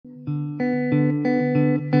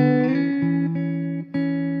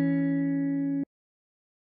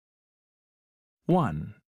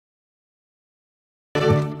1.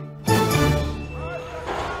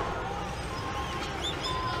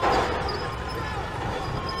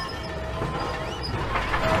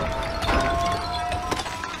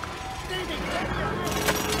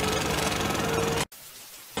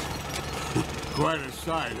 Quite a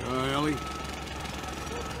sight, Ellie?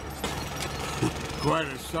 Quite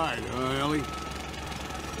a sight, Ellie?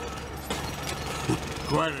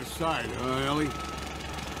 Quite a sight, Ellie?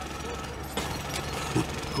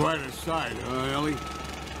 Quite a sight, Ellie?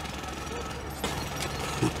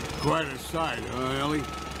 Quite a sight, Ellie?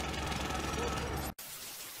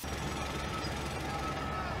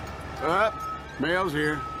 Up, mail's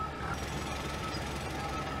here.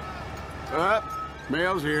 Up,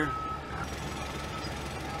 mail's here.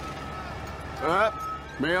 Up,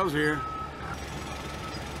 mail's here.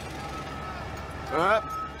 Up,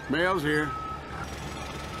 mail's here.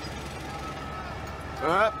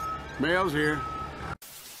 Up, mail's here.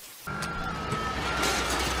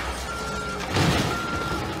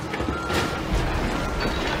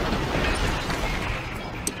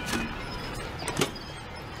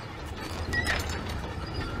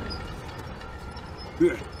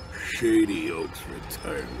 Shady Oaks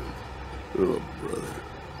retirement. Oh, brother.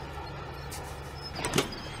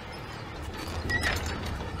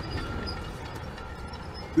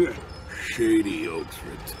 Shady Oaks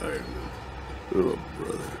retirement. Oh,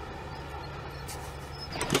 brother.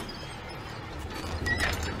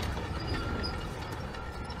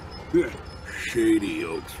 Shady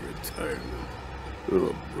Oaks retirement.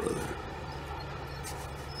 Oh, brother.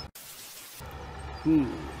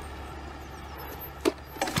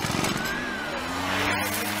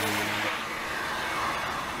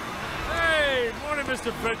 Hey, morning,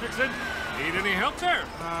 Mr. Fredrickson. Need any help, sir?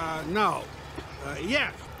 No.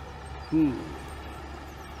 Yes.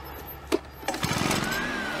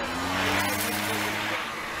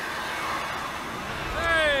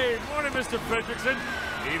 Hey, morning, Mr. Fredrickson.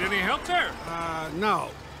 Need any help, sir? No.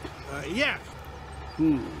 Yes. Hey,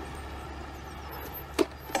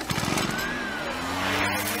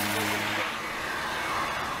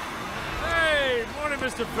 morning,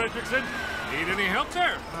 Mr. Fredrickson. Need any help,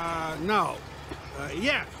 sir? No.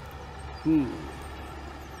 Yes.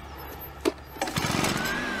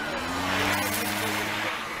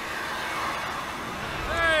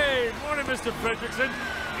 Hey, morning, Mr. Fredrickson.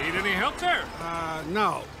 Need any help, sir?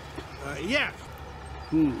 No. Yes.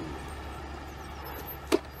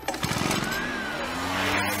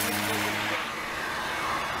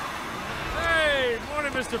 Hey,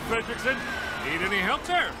 morning, Mr. Fredrickson. Need any help,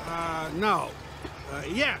 sir? No.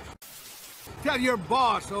 Yes. Tell your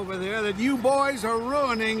boss over there that you boys are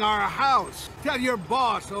ruining our house. Tell your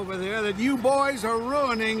boss over there that you boys are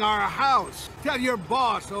ruining our house. Tell your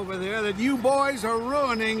boss over there that you boys are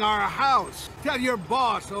ruining our house. Tell your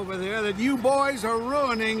boss over there that you boys are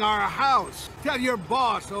ruining our house. Tell your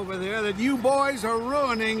boss over there that you boys are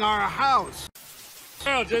ruining our house.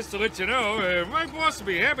 Well, just to let you know, my boss will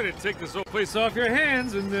be happy to take this whole place off your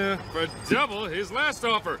hands and for double his last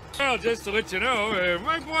offer. Well, just to let you know,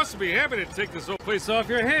 my boss will be happy to take this whole place off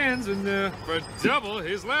your hands and for double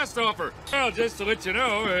his last offer. Well, just to let you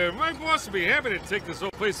know, my boss will be happy to take this whole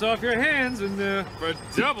place off your hands and for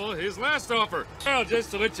double his last offer. Well, just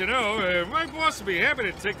to let you know, my boss will be happy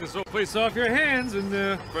to take this whole place off your hands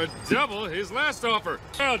and for double his last offer.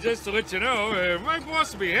 Well, just to let you know, my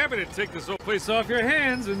boss will be happy to take this whole place off your hands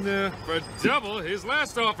and for double his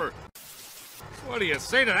last offer. So what do you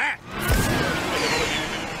say to that?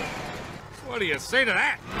 So what do you say to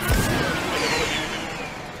that?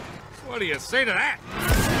 So what do you say to that?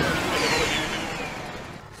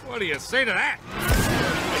 So what do you say to that?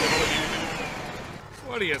 So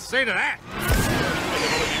what do you say to that?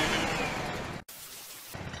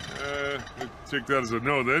 Take that as a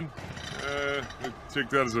no then. Take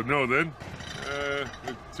that as a no then.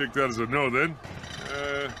 Take that as a no then.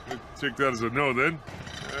 Take that as a no then.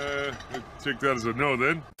 Take that as a no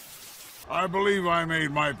then. I believe I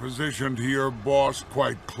made my position to your boss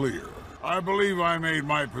quite clear. I believe I made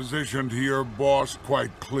my position to your boss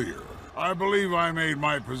quite clear. I believe I made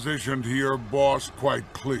my position to your boss quite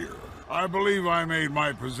clear. I believe I made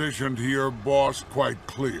my position to your boss quite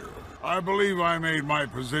clear. I believe I made my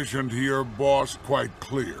position to your boss quite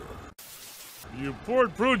clear. You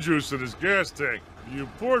poured prune juice in his gas tank. You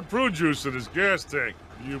poured prune juice in his gas tank.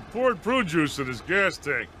 You poured prune juice in his gas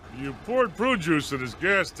tank. You poured prune juice in his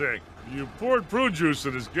gas tank. You poured prune juice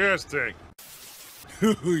in his gas tank.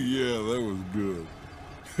 Yeah, that was good.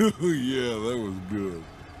 Yeah, that was good.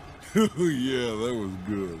 Yeah, that was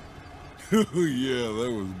good. Yeah,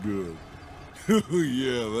 that was good.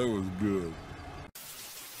 Yeah, that was good.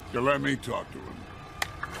 You let me talk to him.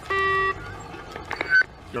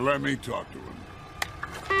 You let me talk to him.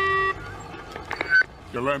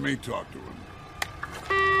 You let me talk to him.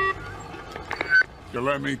 You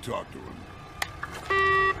let me talk to him.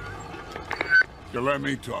 You let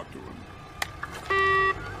me talk to him.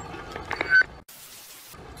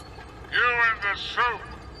 You in the suit.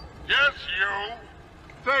 Yes, you.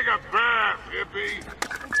 Take a bath, hippie.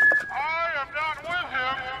 I am not with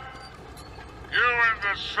him. You in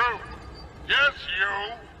the suit. Yes, you.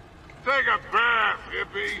 Take a bath,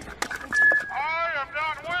 hippie. I am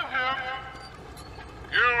not with him.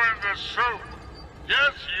 You in the suit.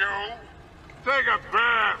 Yes, you. Take a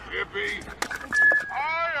bath, hippie.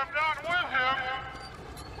 I am not with him.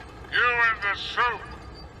 You in the suit.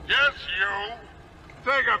 Yes, you.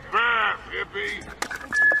 Take a bath, hippie.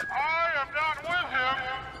 I am not with him.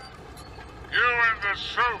 You in the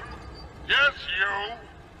suit. Yes, you.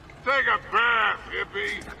 Take a bath,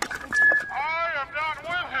 hippie. I am not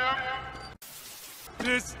with him.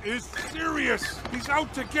 This is serious. He's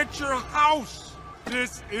out to get your house.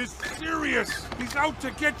 This is serious. He's out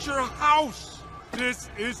to get your house. This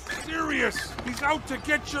is serious. He's out to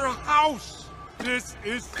get your house. This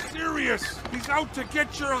is serious. He's out to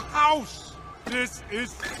get your house. This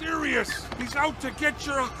is serious. He's out to get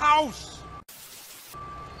your house.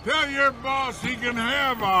 Tell your boss he can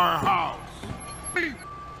have our house.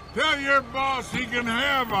 Tell your boss he can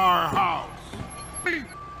have our house.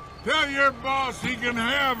 Tell your boss he can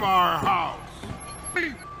have our house.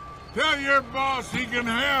 Tell your boss he can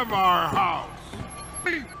have our house.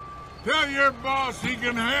 Tell your boss he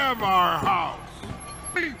can have our house.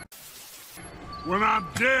 When I'm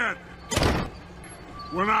dead.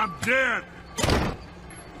 When I'm dead.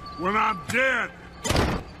 When I'm dead.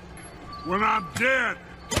 When I'm dead.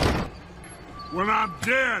 When I'm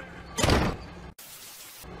dead.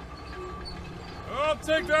 I'll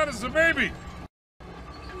take that as a maybe.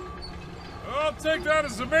 I'll take that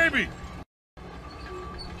as a maybe.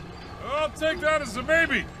 I'll take that as a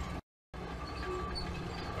maybe.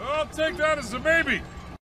 I'll take that as a maybe.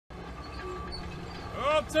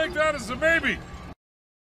 I'll take that as a maybe.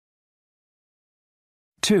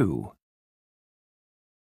 2.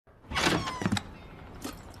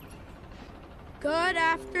 Good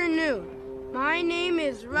afternoon. My name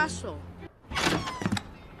is Russell.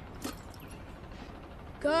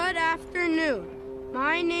 Good afternoon.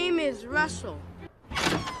 My name is Russell.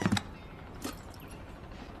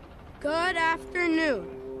 Good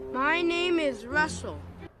afternoon. My name is Russell.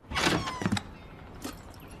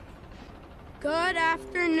 Good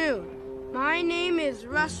afternoon. My name is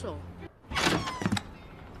Russell.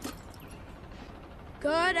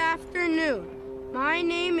 Good afternoon. My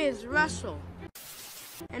name is Russell.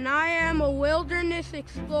 And I am a wilderness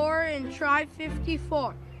explorer in Tribe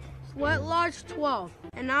 54, Sweat Lodge 12.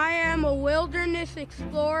 And I am a wilderness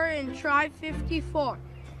explorer in Tribe 54,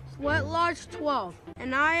 Sweat Lodge 12.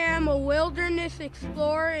 And I am a wilderness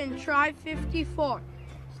explorer in Tribe 54,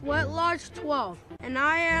 Sweat Lodge 12. And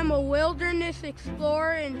I am a wilderness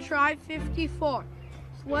explorer in Tribe 54,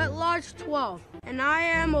 Sweat Lodge 12. And I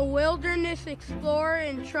am a wilderness explorer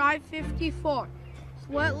in Tribe 54,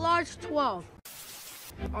 Sweat Lodge 12.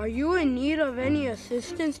 Are you in need of any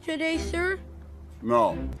assistance today, sir?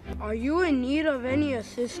 No. Are you in need of any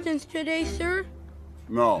assistance today, sir?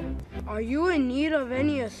 No. Are you in need of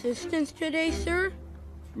any assistance today, sir?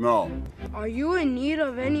 No. Are you in need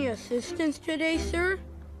of any assistance today, sir?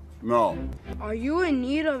 No. Are you in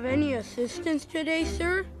need of any assistance today,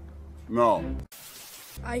 sir? No.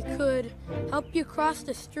 I could help you cross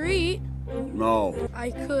the street. No.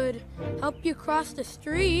 I could help you cross the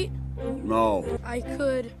street. No. I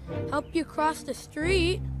could help you cross the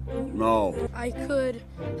street. No. I could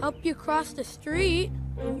help you cross the street.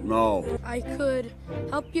 No. I could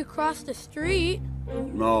help you cross the street.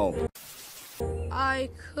 No. I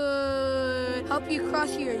could help you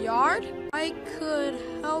cross your yard. I could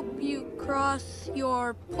help you cross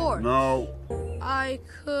your porch. No. I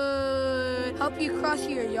could help you cross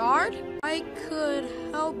your yard. I could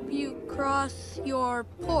help you cross your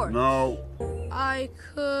porch. No. I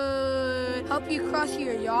could help you cross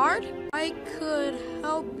your yard. I could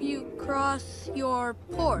help you cross your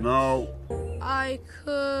porch. No. I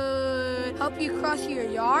could help you cross your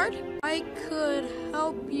yard. I could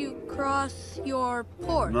help you cross your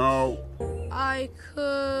porch. No. I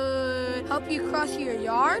could help you cross your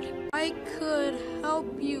yard. I could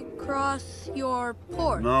help you cross your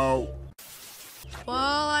porch. No. Well,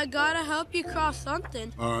 I gotta help you cross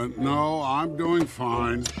something. No, I'm doing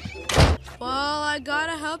fine. Well, I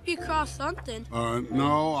gotta help you cross something.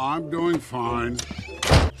 No, I'm doing fine.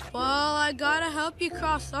 Well, I gotta help you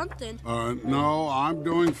cross something. No, I'm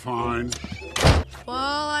doing fine.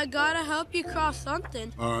 Well, I gotta help you cross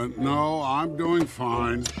something. No, I'm doing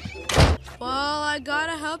fine. Well, I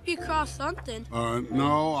gotta help you cross something.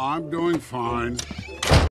 No, I'm doing fine.